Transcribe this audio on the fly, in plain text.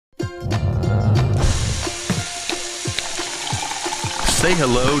Say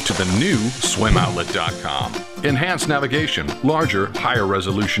hello to the new SwimOutlet.com. Enhanced navigation, larger, higher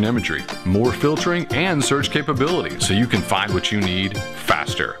resolution imagery, more filtering and search capabilities so you can find what you need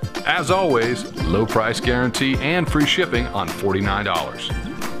faster. As always, low price guarantee and free shipping on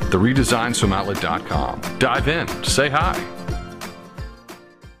 $49. The redesigned SwimOutlet.com. Dive in, say hi.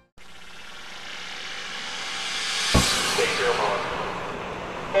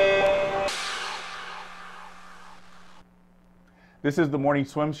 This is the Morning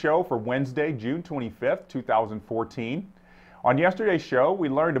Swim Show for Wednesday, June 25th, 2014. On yesterday's show, we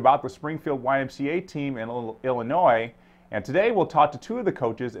learned about the Springfield YMCA team in Illinois, and today we'll talk to two of the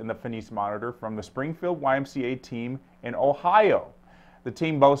coaches in the Finis Monitor from the Springfield YMCA team in Ohio. The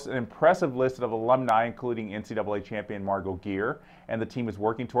team boasts an impressive list of alumni, including NCAA champion Margo Geer, and the team is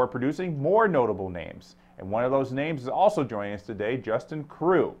working toward producing more notable names. And one of those names is also joining us today, Justin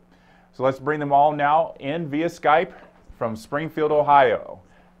Crew. So let's bring them all now in via Skype from Springfield, Ohio.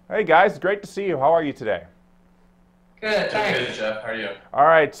 Hey guys, great to see you. How are you today? Good, thanks. Good, Jeff. How are you? All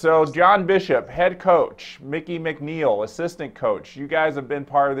right, so John Bishop, head coach, Mickey McNeill, assistant coach. You guys have been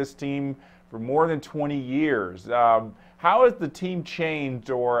part of this team for more than 20 years. How has the team changed,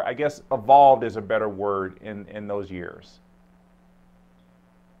 or I guess evolved is a better word, in those years?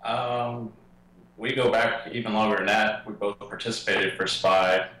 We go back even longer than that. We both participated for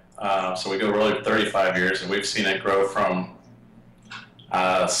SPY. So we go really 35 years, and we've seen it grow from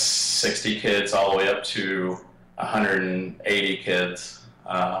 60 kids all the way up to 180 kids.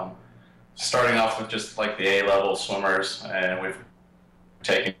 Starting off with just like the A-level swimmers, and we've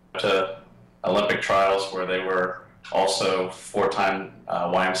taken to Olympic trials where they were also four-time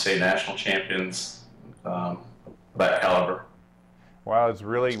YMCA national champions, that caliber. Well, it's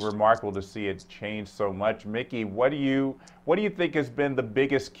really remarkable to see it change so much. Mickey, what do you think has been the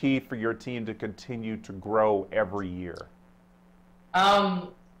biggest key for your team to continue to grow every year?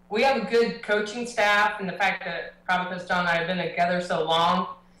 We have a good coaching staff, and the fact that probably because John and I have been together so long,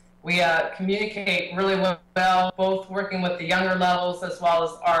 we communicate really well, both working with the younger levels as well as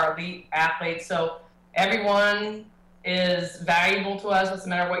our elite athletes. So everyone is valuable to us. It doesn't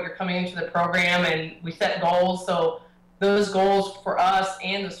matter what you're coming into the program, and we set goals. So those goals for us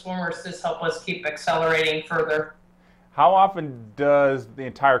and the swimmers just help us keep accelerating further. How often does the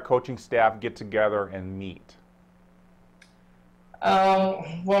entire coaching staff get together and meet? Well,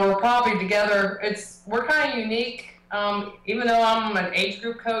 we're probably together. We're kind of unique. Even though I'm an age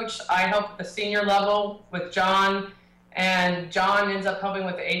group coach, I help at the senior level with John, and John ends up helping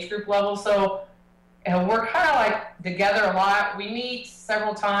with the age group level. So we're kind of like together a lot. We meet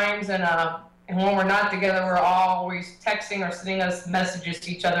several times, and when we're not together, we're always texting or sending us messages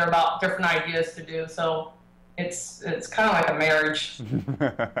to each other about different ideas to do. So it's kind of like a marriage.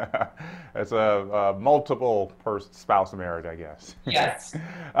 It's a multiple spouse marriage, I guess. Yes.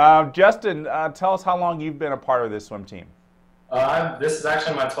 Justin, tell us how long you've been a part of this swim team. This is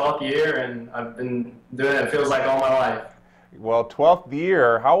actually my 12th year, and I've been doing it, feels like, all my life. Well, 12th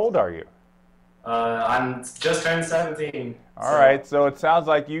year, how old are you? I'm just turned 17. All right, so it sounds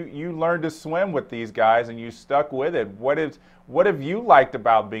like you learned to swim with these guys and you stuck with it. What have you liked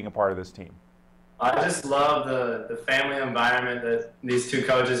about being a part of this team? I just love the family environment that these two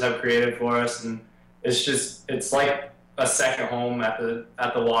coaches have created for us, and it's like a second home at the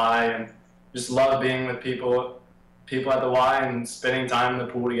Y, and just love being with people at the Y and spending time in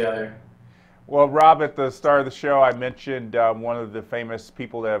the pool together. Well, Rob, at the start of the show, I mentioned one of the famous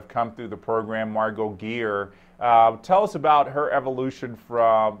people that have come through the program, Margo Geer. Tell us about her evolution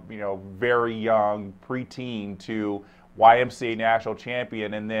from, very young, preteen to YMCA national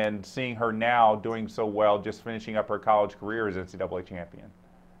champion, and then seeing her now doing so well, just finishing up her college career as NCAA champion.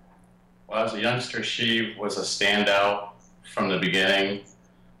 Well, as a youngster, she was a standout from the beginning,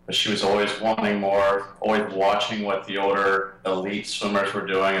 but she was always wanting more, always watching what the older elite swimmers were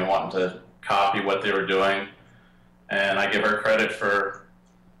doing and wanting to copy what they were doing. And I give her credit for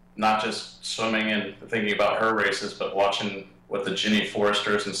not just swimming and thinking about her races, but watching what the Ginny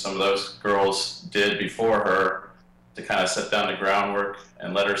Forresters and some of those girls did before her to kind of set down the groundwork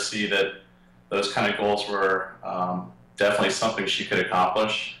and let her see that those kind of goals were definitely something she could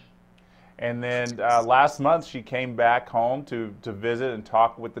accomplish. And then last month she came back home to visit and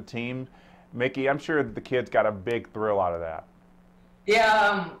talk with the team. Mickey, I'm sure the kids got a big thrill out of that.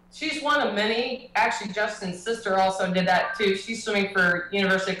 Yeah, she's one of many. Actually, Justin's sister also did that too. She's swimming for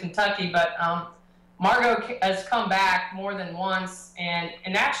University of Kentucky, but Margo has come back more than once, and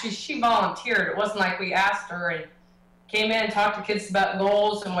actually she volunteered. It wasn't like we asked her, and came in and talked to kids about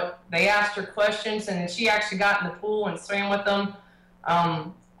goals and what they asked her questions, and then she actually got in the pool and swam with them.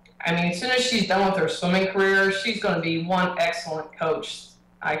 I mean, as soon as she's done with her swimming career, she's going to be one excellent coach.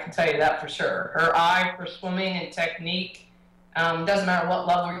 I can tell you that for sure. Her eye for swimming and technique, doesn't matter what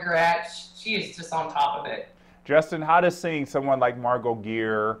level you're at, she is just on top of it. Justin, how does seeing someone like Margo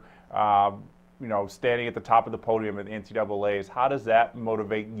Geer, standing at the top of the podium at the NCAAs, how does that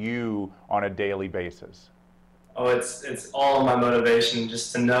motivate you on a daily basis? Oh, it's all of my motivation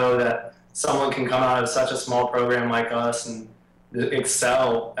just to know that someone can come out of such a small program like us and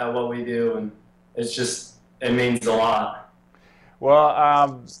excel at what we do, and it means a lot.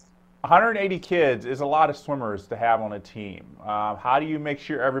 Well, 180 kids is a lot of swimmers to have on a team. How do you make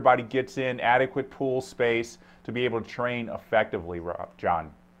sure everybody gets in adequate pool space to be able to train effectively,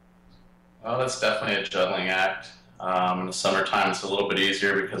 John? Well, that's definitely a juggling act. In the summertime, it's a little bit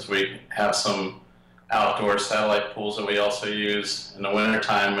easier because we have some outdoor satellite pools that we also use. In the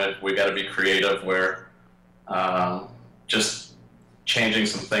wintertime, we got to be creative where just changing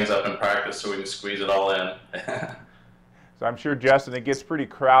some things up in practice so we can squeeze it all in. So I'm sure, Justin, it gets pretty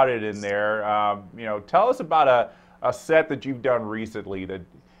crowded in there. Tell us about a set that you've done recently that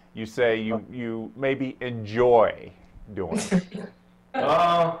you say you maybe enjoy doing.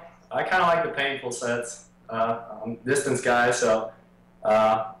 I kind of like the painful sets. I'm a distance guy, so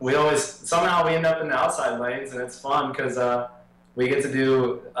somehow we end up in the outside lanes, and it's fun because we get to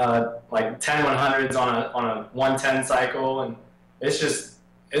do like 10 100s on a 110 cycle, and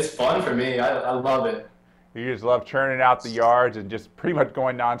it's fun for me. I love it. You just love churning out the yards and just pretty much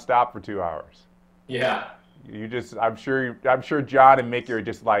going nonstop for 2 hours. Yeah. I'm sure John and Mickey are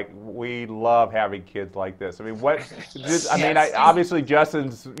just like, we love having kids like this. I mean, obviously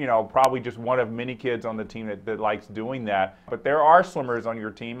Justin's, probably just one of many kids on the team that likes doing that. But there are swimmers on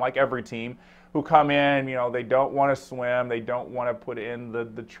your team, like every team, who come in, they don't want to swim, they don't want to put in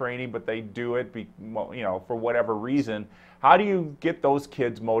the training, but they do it, for whatever reason. How do you get those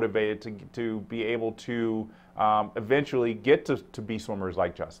kids motivated to be able to eventually get to be swimmers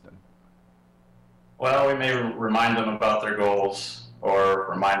like Justin? Well, we may remind them about their goals or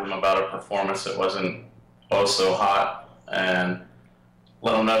remind them about a performance that wasn't so hot, and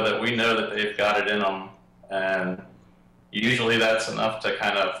let them know that we know that they've got it in them, and usually that's enough to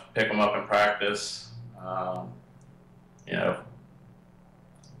kind of pick them up in practice.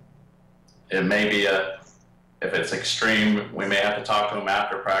 It may be if it's extreme, we may have to talk to them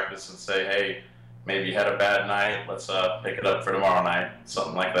after practice and say, hey, maybe you had a bad night, let's pick it up for tomorrow night,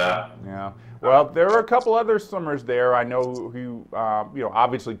 something like that. Yeah. Well, there are a couple other swimmers there I know who,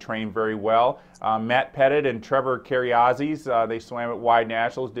 obviously train very well. Matt Pettit and Trevor Carriazis, they swam at Wide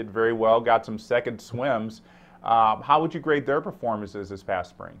Nationals, did very well, got some second swims. How would you grade their performances this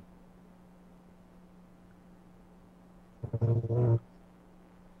past spring?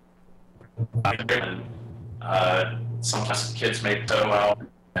 Sometimes kids may toe out,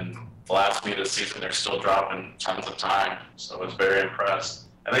 and the last meet of the season they're still dropping tons of time, so I was very impressed.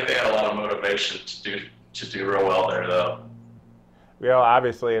 I think they had a lot of motivation to do real well there, though. Well,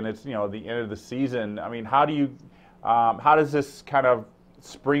 obviously, and it's the end of the season. I mean, how does this kind of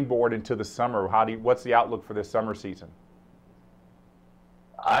springboard into the summer? What's the outlook for this summer season?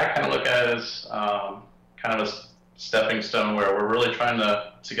 I kind of look at it as kind of a stepping stone where we're really trying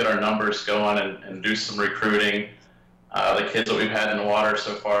to get our numbers going and do some recruiting. The kids that we've had in the water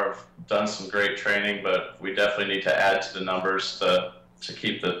so far have done some great training, but we definitely need to add to the numbers to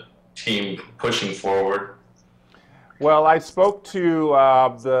keep the team pushing forward. Well, I spoke to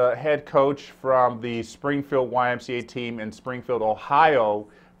the head coach from the Springfield YMCA team in Springfield, Ohio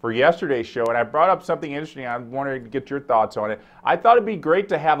for yesterday's show, and I brought up something interesting. I wanted to get your thoughts on it. I thought it'd be great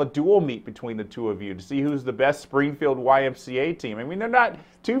to have a dual meet between the two of you to see who's the best Springfield YMCA team. I mean, they're not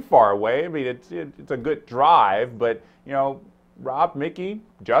too far away. I mean, it's a good drive, but, Rob, Mickey,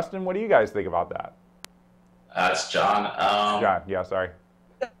 Justin, what do you guys think about that? That's John. John, yeah, sorry.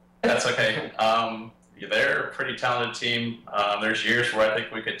 That's okay. They're a pretty talented team. There's years where I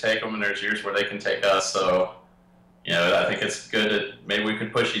think we could take them, and there's years where they can take us. So, I think it's good that maybe we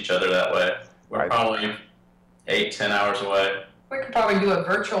could push each other that way. We're probably 8-10 hours away. We could probably do a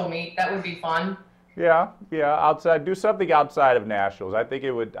virtual meet. That would be fun. Yeah, outside. Do something outside of nationals. I think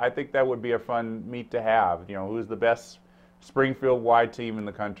that would be a fun meet to have. Who's the best Springfield Y team in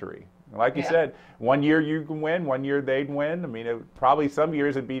the country? Like you said, one year you can win, one year they'd win. I mean, probably some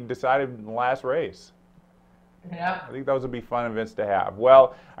years it'd be decided in the last race. Yeah. I think those would be fun events to have.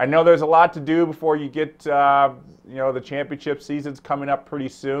 Well, I know there's a lot to do before you get, the championship season's coming up pretty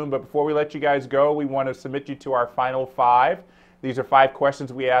soon. But before we let you guys go, we want to submit you to our final 5. These are 5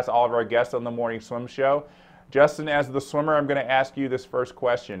 questions we ask all of our guests on the Morning Swim Show. Justin, as the swimmer, I'm going to ask you this first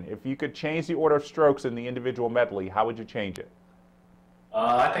question. If you could change the order of strokes in the individual medley, how would you change it?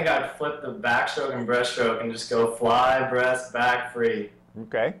 I think I'd flip the backstroke and breaststroke and just go fly, breast, back, free.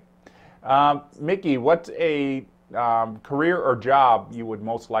 Okay. Mickey, what's a career or job you would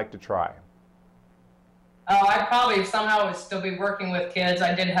most like to try? Oh, I probably somehow would still be working with kids.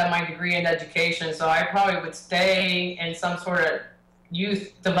 I did have my degree in education, so I probably would stay in some sort of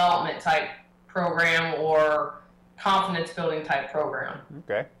youth development type program or confidence building type program.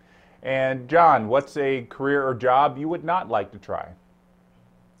 Okay. And John, what's a career or job you would not like to try?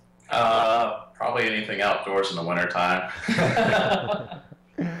 Probably anything outdoors in the wintertime.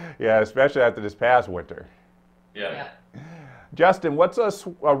 Yeah, especially after this past winter. Yeah. Justin, what's a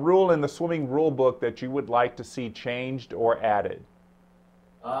rule in the swimming rule book that you would like to see changed or added?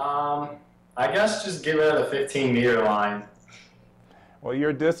 I guess just get rid of the 15-meter line. Well,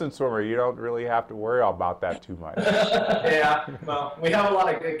 you're a distance swimmer. You don't really have to worry about that too much. Yeah, well, we have a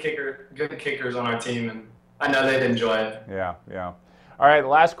lot of good kickers on our team, and I know they'd enjoy it. Yeah, yeah. All right,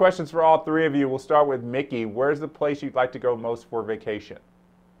 last questions for all three of you. We'll start with Mickey. Where's the place you'd like to go most for vacation?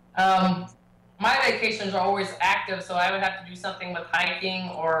 My vacations are always active, so I would have to do something with hiking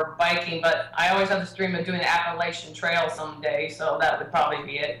or biking, but I always have this dream of doing the Appalachian Trail someday, so that would probably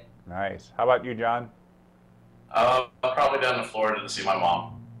be it. Nice. How about you, John? Probably down to Florida to see my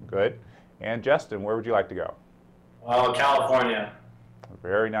mom. Good. And Justin, where would you like to go? Oh, California. A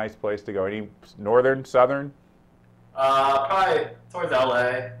very nice place to go. Any northern, southern? Probably towards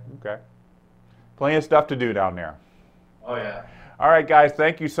LA. Okay. Plenty of stuff to do down there. Oh, yeah. All right, guys,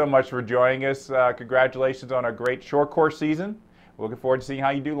 thank you so much for joining us. Congratulations on a great short course season. We're looking forward to seeing how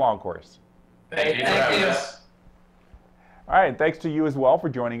you do long course. Thank you for having us. All right, and thanks to you as well for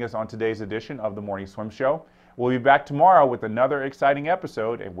joining us on today's edition of the Morning Swim Show. We'll be back tomorrow with another exciting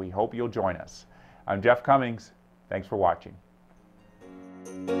episode, and we hope you'll join us. I'm Jeff Cummings. Thanks for watching.